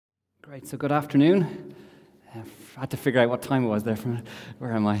Great, so good afternoon. I had to figure out what time it was there.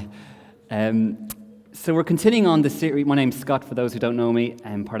 Where am I? So we're continuing on the series. My name's Scott, for those who don't know me.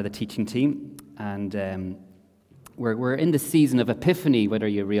 I'm part of the teaching team. And we're in the season of Epiphany, whether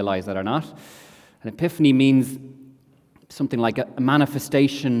you realize that or not. And Epiphany means something like a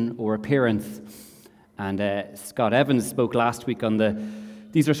manifestation or appearance. And Scott Evans spoke last week on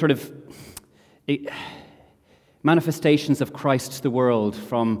these are sort of manifestations of Christ to the world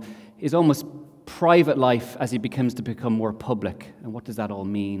from his almost private life as he begins to become more public. And what does that all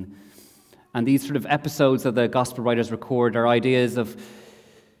mean? And these sort of episodes that the gospel writers record are ideas of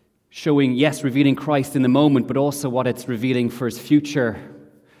showing, yes, revealing Christ in the moment, but also what it's revealing for his future,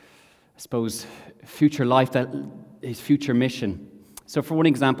 I suppose, future life, his future mission. So for one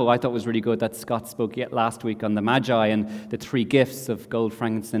example, I thought was really good that Scott spoke last week on the Magi and the three gifts of gold,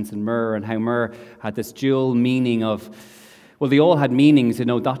 frankincense, and myrrh, and how myrrh had this dual meaning of, well, they all had meanings,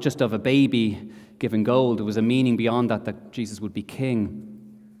 not just of a baby given gold. There was a meaning beyond that Jesus would be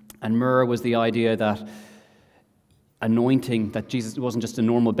king. And myrrh was the idea that anointing, that Jesus wasn't just a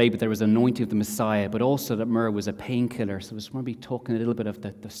normal baby, there was anointing of the Messiah, but also that myrrh was a painkiller. So it was maybe talking a little bit of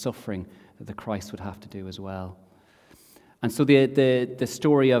the suffering that the Christ would have to do as well. And so the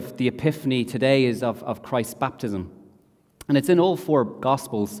story of the Epiphany today is of Christ's baptism. And it's in all four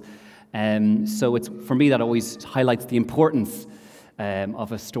Gospels. So it's, for me, that always highlights the importance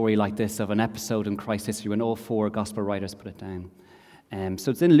of a story like this, of an episode in Christ's history, when all four Gospel writers put it down.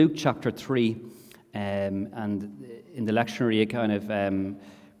 So it's in Luke chapter 3, and in the lectionary it kind of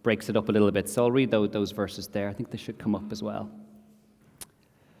breaks it up a little bit. So I'll read those verses there. I think they should come up as well.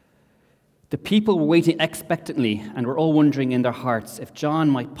 The people were waiting expectantly and were all wondering in their hearts if John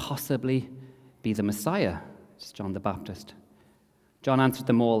might possibly be the Messiah. It's John the Baptist. John answered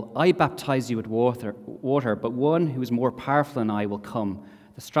them all, "I baptize you with water, but one who is more powerful than I will come,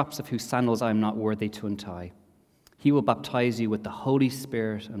 the straps of whose sandals I am not worthy to untie. He will baptize you with the Holy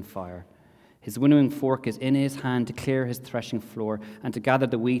Spirit and fire. His winnowing fork is in his hand to clear his threshing floor and to gather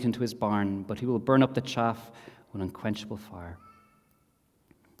the wheat into his barn, but he will burn up the chaff with unquenchable fire."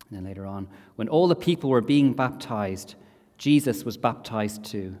 And then later on, when all the people were being baptized, Jesus was baptized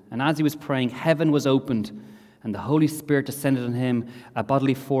too. And as he was praying, heaven was opened, and the Holy Spirit descended on him, a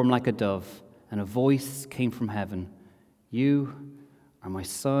bodily form like a dove, and a voice came from heaven, "You are my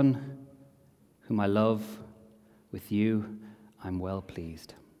Son, whom I love. With you I'm well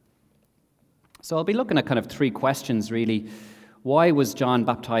pleased." So I'll be looking at kind of three questions, really. Why was John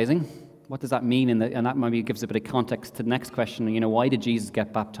baptizing? What does that mean? And that maybe gives a bit of context to the next question. Why did Jesus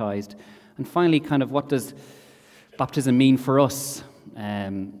get baptized? And finally, kind of what does baptism mean for us?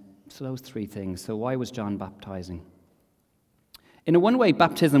 So those three things. So why was John baptizing? In a one way,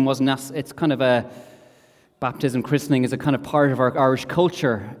 baptism wasn't, it's kind of a, baptism, christening is a kind of part of our Irish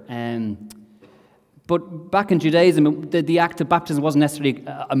culture. But back in Judaism, the act of baptism wasn't necessarily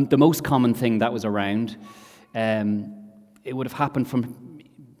the most common thing that was around. It would have happened from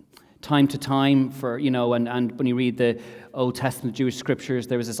time to time and when you read the Old Testament Jewish scriptures,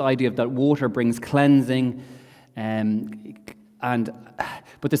 there was this idea of that water brings cleansing,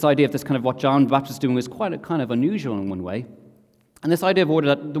 but this idea of this kind of what John the Baptist is doing is quite a kind of unusual in one way. And this idea of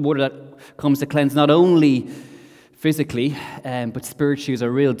the water that comes to cleanse not only physically, but spiritually is a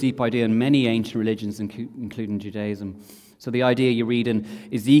real deep idea in many ancient religions, including Judaism. So the idea you read in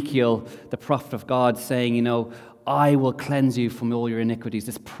Ezekiel, the prophet of God, saying, "I will cleanse you from all your iniquities,"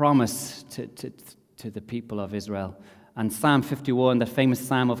 this promise to the people of Israel. And Psalm 51, that famous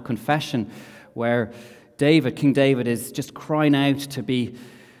psalm of confession, where King David is just crying out to be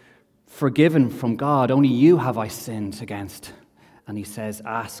forgiven from God. "Only you have I sinned against." And he says,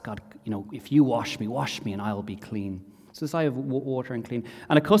 "Ask God, if you wash me and I'll be clean." So this idea of water and clean.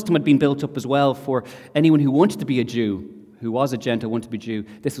 And a custom had been built up as well for anyone who wanted to be a Jew, who was a Gentile, wanted to be Jew.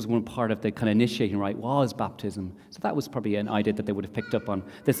 This was one part of the kind of initiating rite, was baptism. So that was probably an idea that they would have picked up on.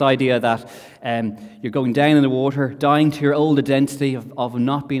 This idea that you're going down in the water, dying to your old identity of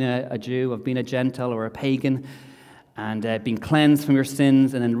not being a Jew, of being a Gentile or a pagan, and being cleansed from your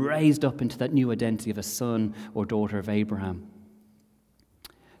sins, and then raised up into that new identity of a son or daughter of Abraham.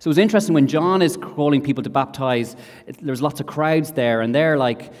 So it was interesting when John is calling people to baptize, there's lots of crowds there, and they're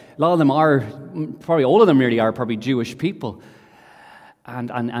like, a lot of them are, probably all of them really are probably Jewish people.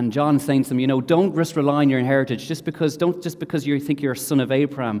 And John's saying to them, don't just rely on your heritage, don't just because you think you're a son of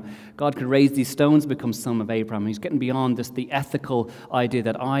Abraham, God could raise these stones to become son of Abraham. And he's getting beyond the ethical idea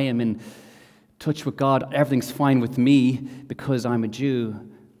that I am in touch with God, everything's fine with me because I'm a Jew.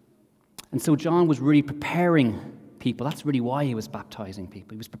 And so John was really preparing people. That's really why he was baptizing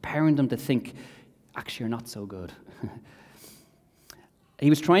people. He was preparing them to think, actually, you're not so good. He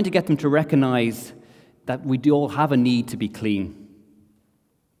was trying to get them to recognize that we do all have a need to be clean,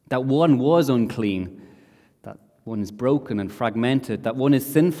 that one was unclean, that one is broken and fragmented, that one is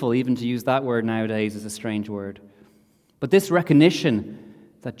sinful. Even to use that word nowadays is a strange word. But this recognition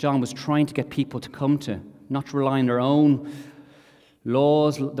that John was trying to get people to come to, not to rely on their own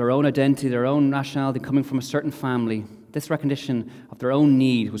laws, their own identity, their own nationality, coming from a certain family, this recognition of their own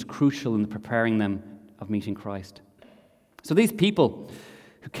need was crucial in preparing them of meeting Christ. So these people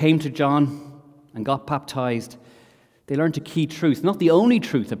who came to John and got baptized, they learned a key truth, not the only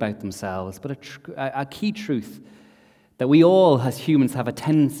truth about themselves, but a key truth that we all as humans have a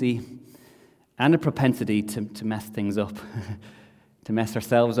tendency and a propensity to mess things up, to mess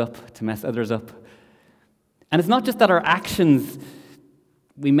ourselves up, to mess others up. And it's not just that our actions,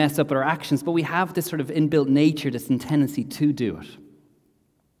 we mess up our actions, but we have this sort of inbuilt nature, this tendency to do it.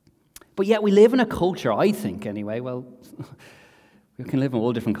 But yet we live in a culture, I think anyway, well, we can live in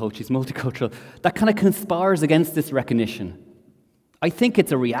all different cultures, multicultural, that kind of conspires against this recognition. I think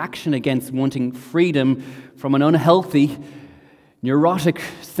it's a reaction against wanting freedom from an unhealthy, neurotic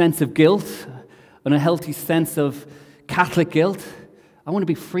sense of guilt, an unhealthy sense of Catholic guilt. I want to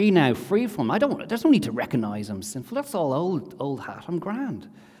be free now, free from. There's no need to recognize I'm sinful. That's all old hat. I'm grand.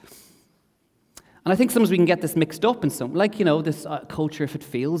 And I think sometimes we can get this mixed up in some, like, this culture, if it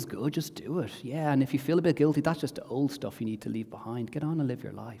feels good, just do it. Yeah, and if you feel a bit guilty, that's just old stuff you need to leave behind. Get on and live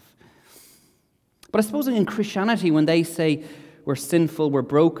your life. But I suppose in Christianity, when they say we're sinful, we're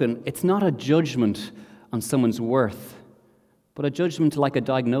broken, it's not a judgment on someone's worth, but a judgment like a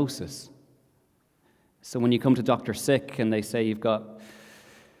diagnosis. So when you come to doctor sick and they say you've got,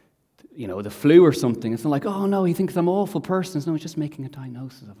 the flu or something, it's not like, oh no, he thinks I'm an awful person. No, he's just making a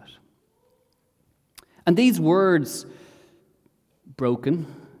diagnosis of it. And these words, broken,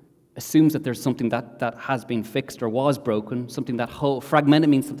 assumes that there's something that has been fixed or was broken, something that whole. Fragmented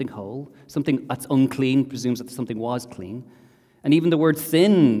means something whole. Something that's unclean presumes that something was clean. And even the word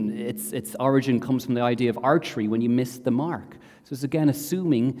sin, its origin comes from the idea of archery, when you miss the mark. So it's again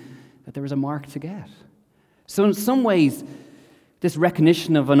assuming that there is a mark to get. So in some ways, this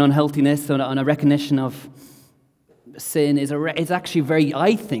recognition of an unhealthiness and a recognition of sin is actually very,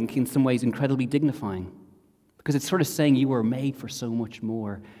 I think, in some ways, incredibly dignifying. Because it's sort of saying you were made for so much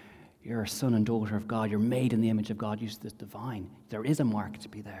more. You're a son and daughter of God. You're made in the image of God. You're this divine. There is a mark to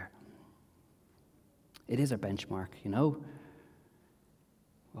be there. It is a benchmark,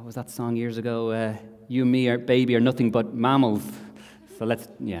 What was that song years ago? You and me, baby, are nothing but mammals. So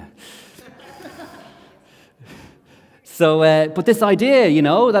So, but this idea,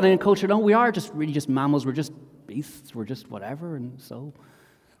 that in culture, no, we are just mammals, we're just beasts, we're just whatever, and so.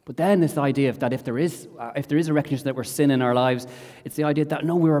 But then this idea of that if there is a recognition that we're sin in our lives, it's the idea that,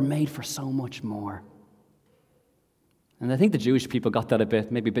 no, we were made for so much more. And I think the Jewish people got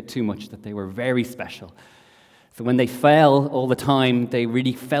that maybe a bit too much, that they were very special. So when they fell all the time, they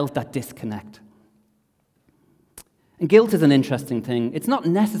really felt that disconnect. And guilt is an interesting thing. It's not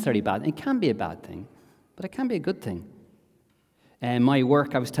necessarily bad. It can be a bad thing, but it can be a good thing. My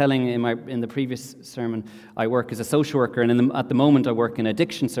work, I was telling in the previous sermon, I work as a social worker, and at the moment I work in an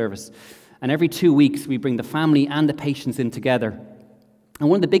addiction service. And every 2 weeks we bring the family and the patients in together. And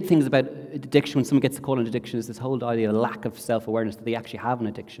one of the big things about addiction, when someone gets a call on addiction, is this whole idea of lack of self-awareness, that they actually have an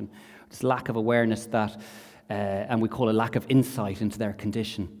addiction. This lack of awareness that, and we call it lack of insight into their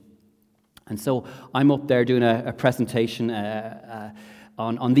condition. And so I'm up there doing a presentation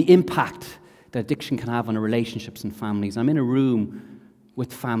on the impact that addiction can have on our relationships and families. I'm in a room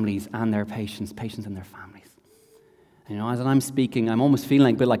with families and their patients and their families. And, as I'm speaking, I'm almost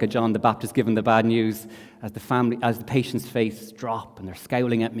feeling a bit like a John the Baptist giving the bad news as the patient's face drop and they're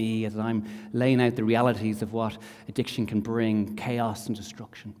scowling at me as I'm laying out the realities of what addiction can bring, chaos and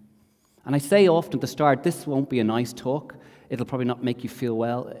destruction. And I say often at the start, this won't be a nice talk. It'll probably not make you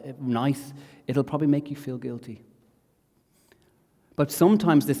feel nice. It'll probably make you feel guilty. But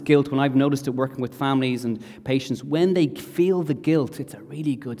sometimes this guilt, when I've noticed it working with families and patients, when they feel the guilt, it's a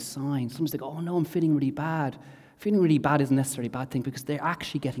really good sign. Sometimes they go, oh no, I'm feeling really bad. Feeling really bad isn't necessarily a bad thing because they're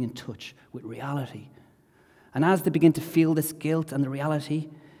actually getting in touch with reality. And as they begin to feel this guilt and the reality,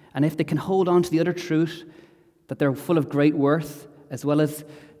 and if they can hold on to the other truth, that they're full of great worth, as well as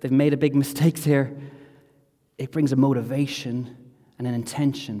they've made a big mistakes here, it brings a motivation and an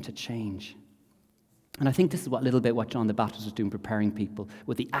intention to change. And I think this is what John the Baptist was doing, preparing people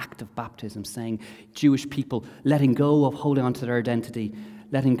with the act of baptism, saying Jewish people letting go of holding on to their identity,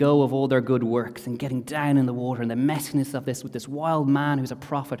 letting go of all their good works and getting down in the water and the messiness of this with this wild man who's a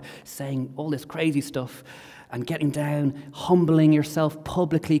prophet saying all this crazy stuff and getting down, humbling yourself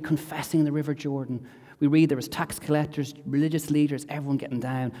publicly, confessing the River Jordan We read there was tax collectors, religious leaders, everyone getting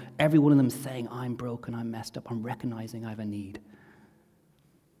down, every one of them saying, I'm broken, I'm messed up, I'm recognizing I have a need.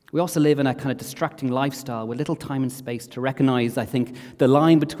 We also live in a kind of distracting lifestyle with little time and space to recognize, I think, the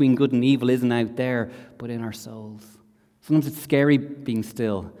line between good and evil isn't out there, but in our souls. Sometimes it's scary being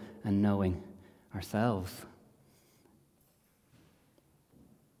still and knowing ourselves.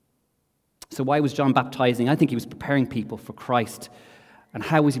 So why was John baptizing? I think he was preparing people for Christ. And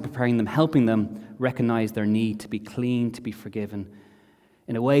how was he preparing them? Helping them recognize their need to be clean, to be forgiven,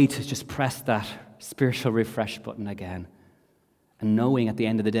 in a way to just press that spiritual refresh button again. And knowing at the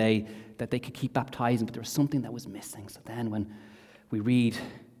end of the day that they could keep baptizing, but there was something that was missing. So then when we read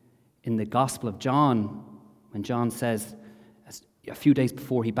in the Gospel of John, when John says, a few days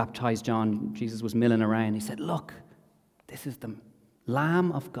before he baptized John, Jesus was milling around. He said, look, this is the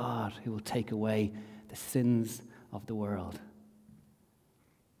Lamb of God who will take away the sins of the world.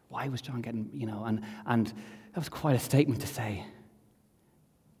 Why was John getting, and that was quite a statement to say.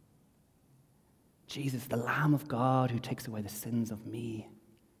 Jesus, the Lamb of God who takes away the sins of me.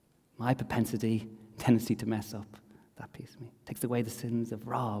 My propensity, tendency to mess up, that piece of me. Takes away the sins of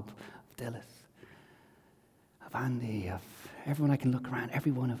Rob, of Dillis, of Andy, of everyone I can look around,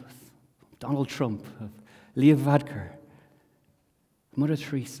 every one of us. Of Donald Trump, of Leah Vadker, Mother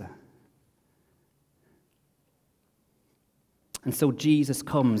Teresa. And so Jesus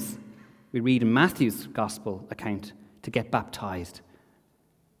comes, we read in Matthew's gospel account, to get baptized.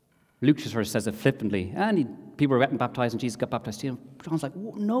 Luke just sort of says it flippantly, and people were getting baptized and Jesus got baptized too. John's like,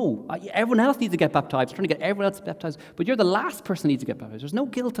 no, everyone else needs to get baptized. I'm trying to get everyone else baptized, but you're the last person who needs to get baptized. There's no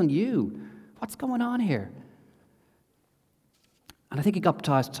guilt on you. What's going on here? And I think he got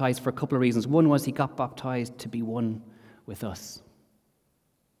baptized for a couple of reasons. One was he got baptized to be one with us.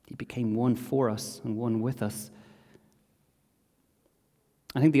 He became one for us and one with us.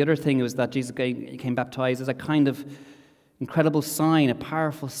 I think the other thing was that Jesus became baptized as a kind of incredible sign, a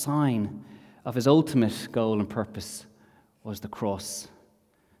powerful sign of his ultimate goal and purpose was the cross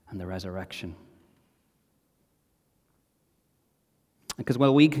and the resurrection. Because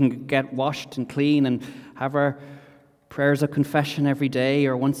while we can get washed and clean and have our prayers of confession every day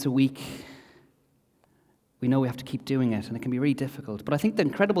or once a week, we know we have to keep doing it, and it can be really difficult. But I think the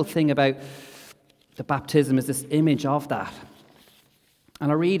incredible thing about the baptism is this image of that.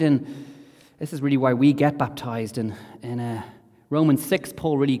 And I read this is really why we get baptized. In Romans 6,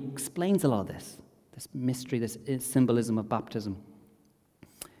 Paul really explains a lot of this mystery, this symbolism of baptism.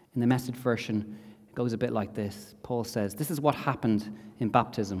 In the Message version, it goes a bit like this. Paul says, this is what happened in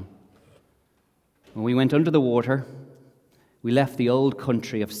baptism. When we went under the water, we left the old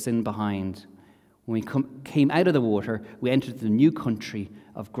country of sin behind. When we came out of the water, we entered the new country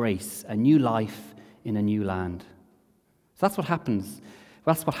of grace, a new life in a new land. So that's what happens.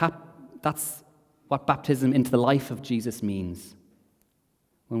 That's what baptism into the life of Jesus means.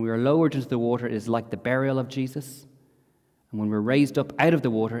 When we are lowered into the water, it is like the burial of Jesus. And when we're raised up out of the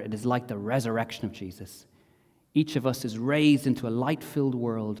water, it is like the resurrection of Jesus. Each of us is raised into a light-filled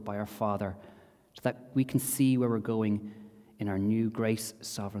world by our Father so that we can see where we're going in our new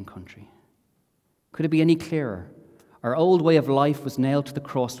grace-sovereign country. Could it be any clearer? Our old way of life was nailed to the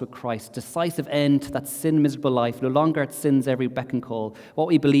cross with Christ. Decisive end to that sin-miserable life. No longer at sin's every beck and call. What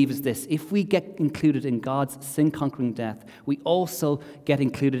we believe is this. If we get included in God's sin-conquering death, we also get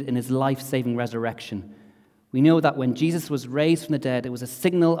included in his life-saving resurrection. We know that when Jesus was raised from the dead, it was a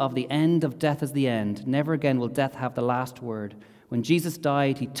signal of the end of death as the end. Never again will death have the last word. When Jesus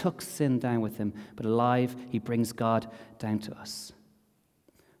died, he took sin down with him, but alive, he brings God down to us.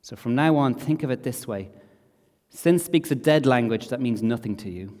 So from now on, think of it this way. Sin speaks a dead language that means nothing to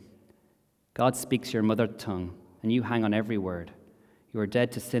you. God speaks your mother tongue, and you hang on every word. You are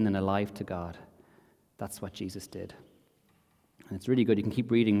dead to sin and alive to God. That's what Jesus did. And it's really good. You can keep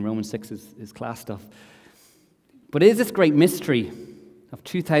reading. Romans 6 is class stuff. But it is this great mystery of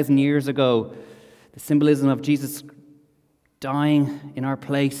 2,000 years ago, the symbolism of Jesus dying in our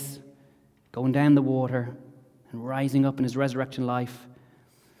place, going down the water, and rising up in his resurrection life.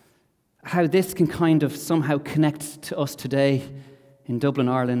 How this can kind of somehow connect to us today in Dublin,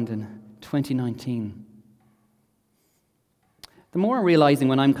 Ireland in 2019. The more I'm realizing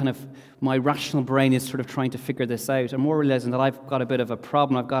when I'm my rational brain is sort of trying to figure this out, I'm more realizing that I've got a bit of a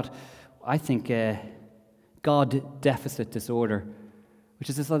problem. I've got, I think, God deficit disorder, which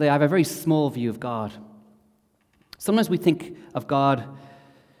is this that I have a very small view of God. Sometimes we think of God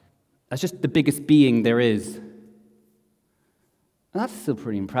as just the biggest being there is. And that's still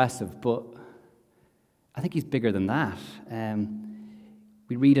pretty impressive, but I think he's bigger than that.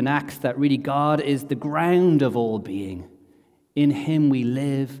 We read in Acts that really God is the ground of all being. In him we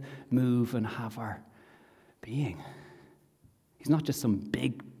live, move, and have our being. He's not just some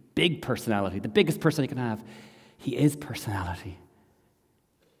big personality, the biggest person he can have. He is personality.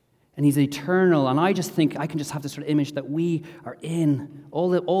 And he's eternal, and I just think I can just have this sort of image that we are in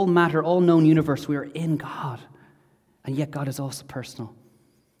all matter, all known universe, we are in God. And yet God is also personal.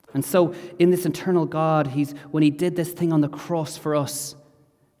 And so in this eternal God, when he did this thing on the cross for us,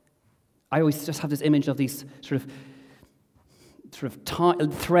 I always just have this image of these sort of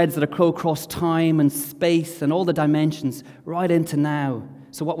threads that go across time and space and all the dimensions right into now.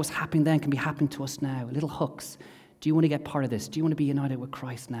 So what was happening then can be happening to us now, little hooks. Do you want to get part of this? Do you want to be united with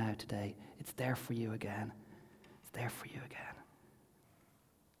Christ now, today? It's there for you again. It's there for you again.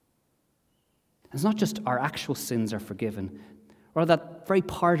 And it's not just our actual sins are forgiven, or that very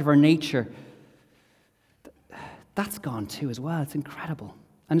part of our nature, that's gone too as well. It's incredible.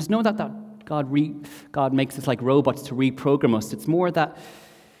 And it's not that God makes us like robots to reprogram us. It's more that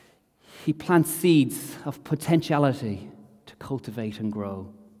he plants seeds of potentiality to cultivate and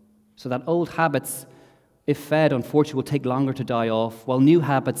grow. So that old habits, if fed, unfortunately, will take longer to die off, while new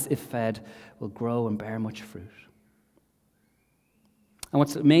habits, if fed, will grow and bear much fruit. And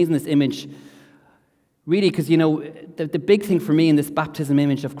what's amazing, this image, really, because, the big thing for me in this baptism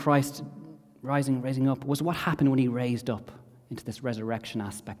image of Christ raising up was what happened when he raised up into this resurrection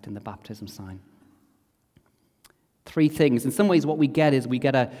aspect in the baptism sign. Three things. In some ways, what we get is we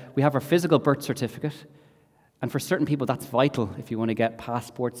have our physical birth certificate, and for certain people, that's vital if you want to get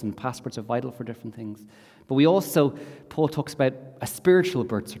passports, and passports are vital for different things. But we also, Paul talks about a spiritual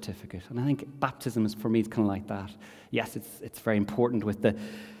birth certificate, and I think baptism is, for me, is kind of like that. Yes, it's very important with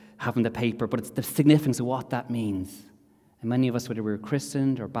having the paper, but it's the significance of what that means. And many of us, whether we're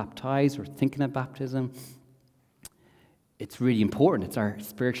christened or baptized or thinking of baptism, it's really important. It's our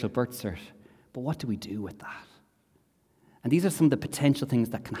spiritual birth cert. But what do we do with that? And these are some of the potential things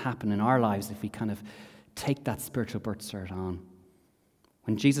that can happen in our lives if we kind of take that spiritual birth cert on.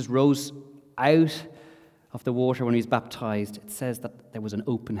 When Jesus rose out of the water when he was baptized, it says that there was an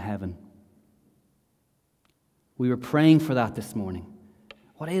open heaven. We were praying for that this morning.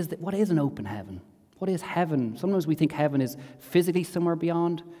 What is an open heaven? What is heaven? Sometimes we think heaven is physically somewhere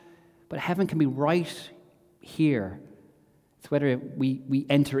beyond, but heaven can be right here. It's whether we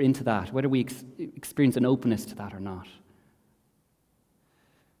enter into that, whether we experience an openness to that or not.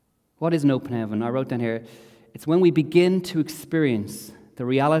 What is an open heaven? I wrote down here, it's when we begin to experience the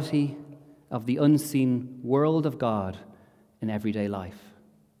reality of the unseen world of God in everyday life.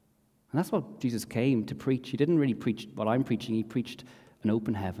 And that's what Jesus came to preach. He didn't really preach what I'm preaching. He preached an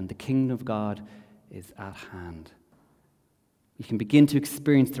open heaven. The kingdom of God is at hand. You can begin to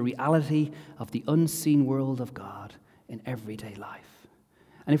experience the reality of the unseen world of God in everyday life.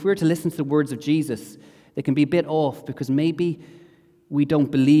 And if we were to listen to the words of Jesus, they can be a bit off because maybe we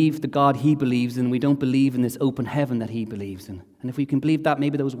don't believe the God he believes in. We don't believe in this open heaven that he believes in. And if we can believe that,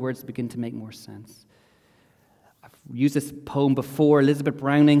 maybe those words begin to make more sense. I've used this poem before, Elizabeth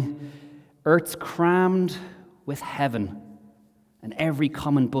Browning. Earth's crammed with heaven, and every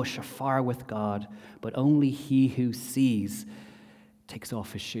common bush afar with God, but only he who sees takes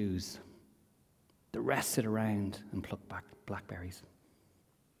off his shoes. The rest sit around and pluck back blackberries.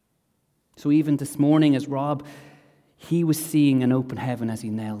 So even this morning as Rob, he was seeing an open heaven as he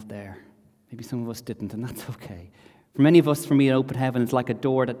knelt there. Maybe some of us didn't, and that's okay. For many of us, for me, an open heaven is like a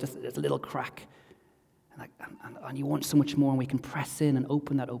door that just there's a little crack. And you want so much more, and we can press in and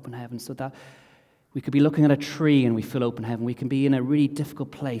open that open heaven so that we could be looking at a tree and we feel open heaven. We can be in a really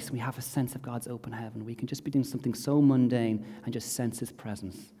difficult place and we have a sense of God's open heaven. We can just be doing something so mundane and just sense his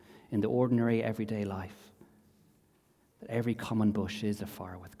presence in the ordinary, everyday life. That every common bush is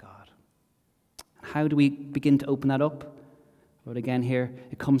afar with God. And how do we begin to open that up? But again here,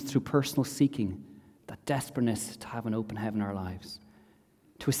 it comes through personal seeking, that desperateness to have an open heaven in our lives,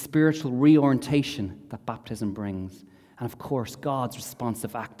 to a spiritual reorientation that baptism brings, and of course, God's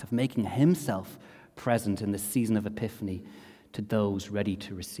responsive act of making himself present in the season of Epiphany to those ready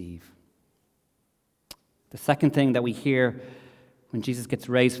to receive. The second thing that we hear when Jesus gets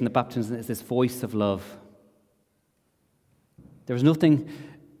raised from the baptism is this voice of love. There's nothing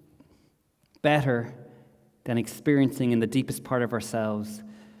better than experiencing in the deepest part of ourselves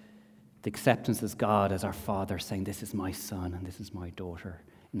the acceptance as God, as our Father, saying, "This is my son and this is my daughter,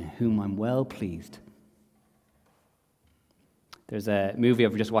 in whom I'm well pleased." There's a movie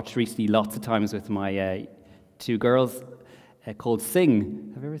I've just watched recently lots of times with my two girls called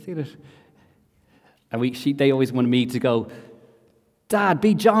Sing. Have you ever seen it? And they always wanted me to go, "Dad,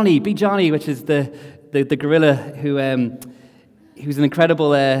 be Johnny," which is the gorilla who's an incredible...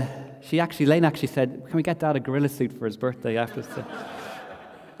 Lane actually said, "Can we get Dad a gorilla suit for his birthday after?"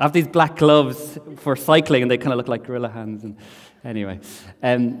 I have these black gloves for cycling, and they kind of look like gorilla hands. And anyway,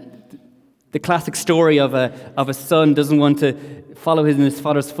 the classic story of a son doesn't want to follow in his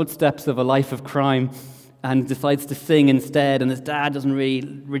father's footsteps of a life of crime, and decides to sing instead, and his dad doesn't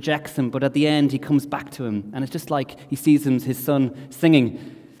really rejects him, but at the end he comes back to him, and it's just like he sees his son singing,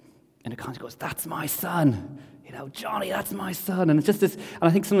 and it kind of goes, "That's my son, Johnny, that's my son." And it's just this, and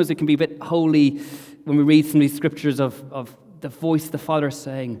I think sometimes it can be a bit holy when we read some of these scriptures of the voice of the Father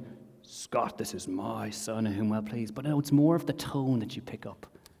saying, "Scott, this is my son in whom well pleased." But no, it's more of the tone that you pick up,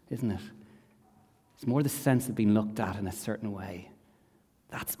 isn't it? It's more the sense of being looked at in a certain way.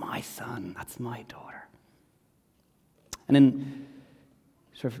 That's my son, that's my daughter. And in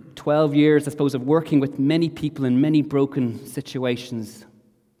sort of 12 years, I suppose, of working with many people in many broken situations,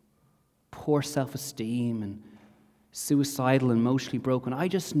 poor self-esteem and suicidal and emotionally broken, I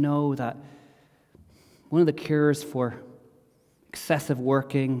just know that one of the cures for excessive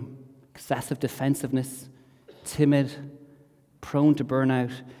working, excessive defensiveness, timid, prone to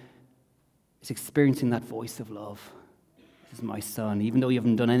burnout, is experiencing that voice of love. This is my son. Even though you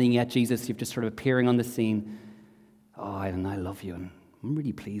haven't done anything yet, Jesus, you're just sort of appearing on the scene. Oh, and I love you, and I'm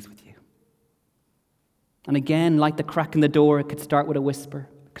really pleased with you. And again, like the crack in the door, it could start with a whisper,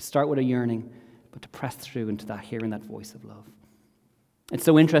 it could start with a yearning, but to press through into that, hearing that voice of love. It's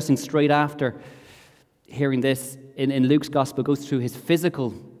so interesting, straight after hearing this, in Luke's gospel, it goes through his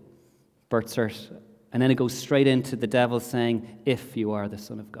physical birth cert, and then it goes straight into the devil saying, "If you are the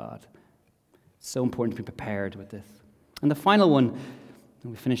Son of God." It's so important to be prepared with this. And the final one,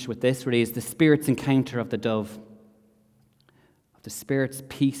 and we finish with this, really, is the Spirit's encounter of the dove. Of the Spirit's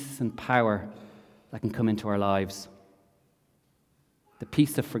peace and power that can come into our lives. The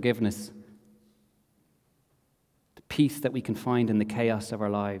peace of forgiveness. The peace that we can find in the chaos of our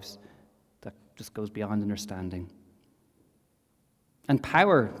lives that just goes beyond understanding. And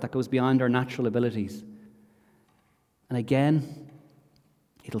power that goes beyond our natural abilities. And again,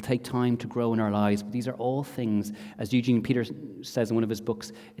 it'll take time to grow in our lives, but these are all things, as Eugene Peter says in one of his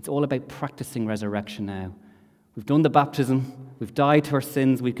books, it's all about practicing resurrection now. We've done the baptism, we've died to our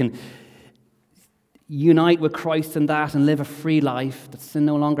sins, we can unite with Christ in that and live a free life, that sin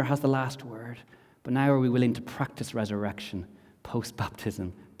no longer has the last word. But now are we willing to practice resurrection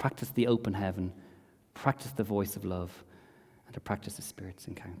post-baptism, practice the open heaven, practice the voice of love, and to practice the Spirit's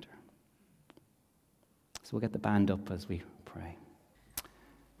encounter. So we'll get the band up as we pray.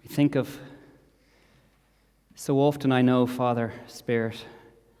 We think of, so often I know, Father, Spirit,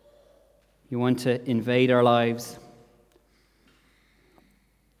 you want to invade our lives,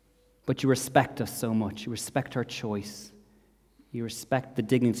 but you respect us so much. You respect our choice. You respect the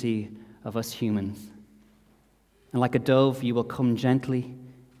dignity of us humans. And like a dove, you will come gently.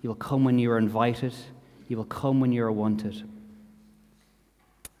 You will come when you are invited. You will come when you are wanted.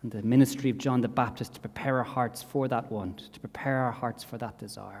 And the ministry of John the Baptist to prepare our hearts for that want, to prepare our hearts for that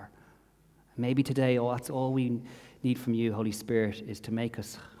desire. Maybe today, that's all we need from you, Holy Spirit, is to make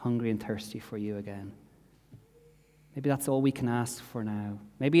us hungry and thirsty for you again. Maybe that's all we can ask for now.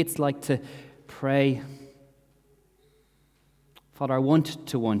 Maybe it's like to pray, Father, I want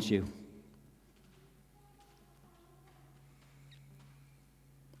to want you.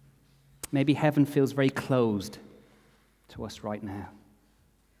 Maybe heaven feels very closed to us right now.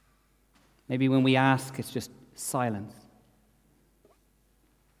 Maybe when we ask, it's just silence.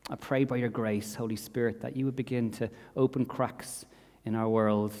 I pray by your grace, Holy Spirit, that you would begin to open cracks in our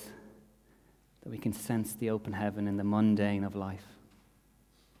world, that we can sense the open heaven in the mundane of life.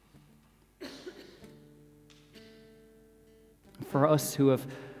 For us who have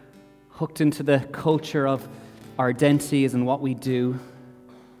hooked into the culture of our identities and what we do,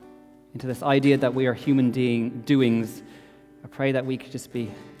 into this idea that we are human doings, I pray that we could just be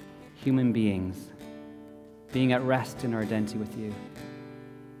human beings, being at rest in our identity with you.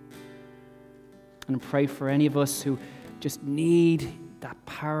 And pray for any of us who just need that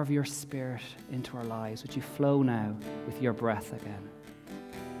power of your Spirit into our lives. Would you flow now with your breath again?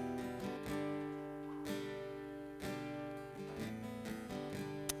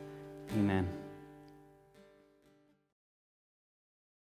 Amen.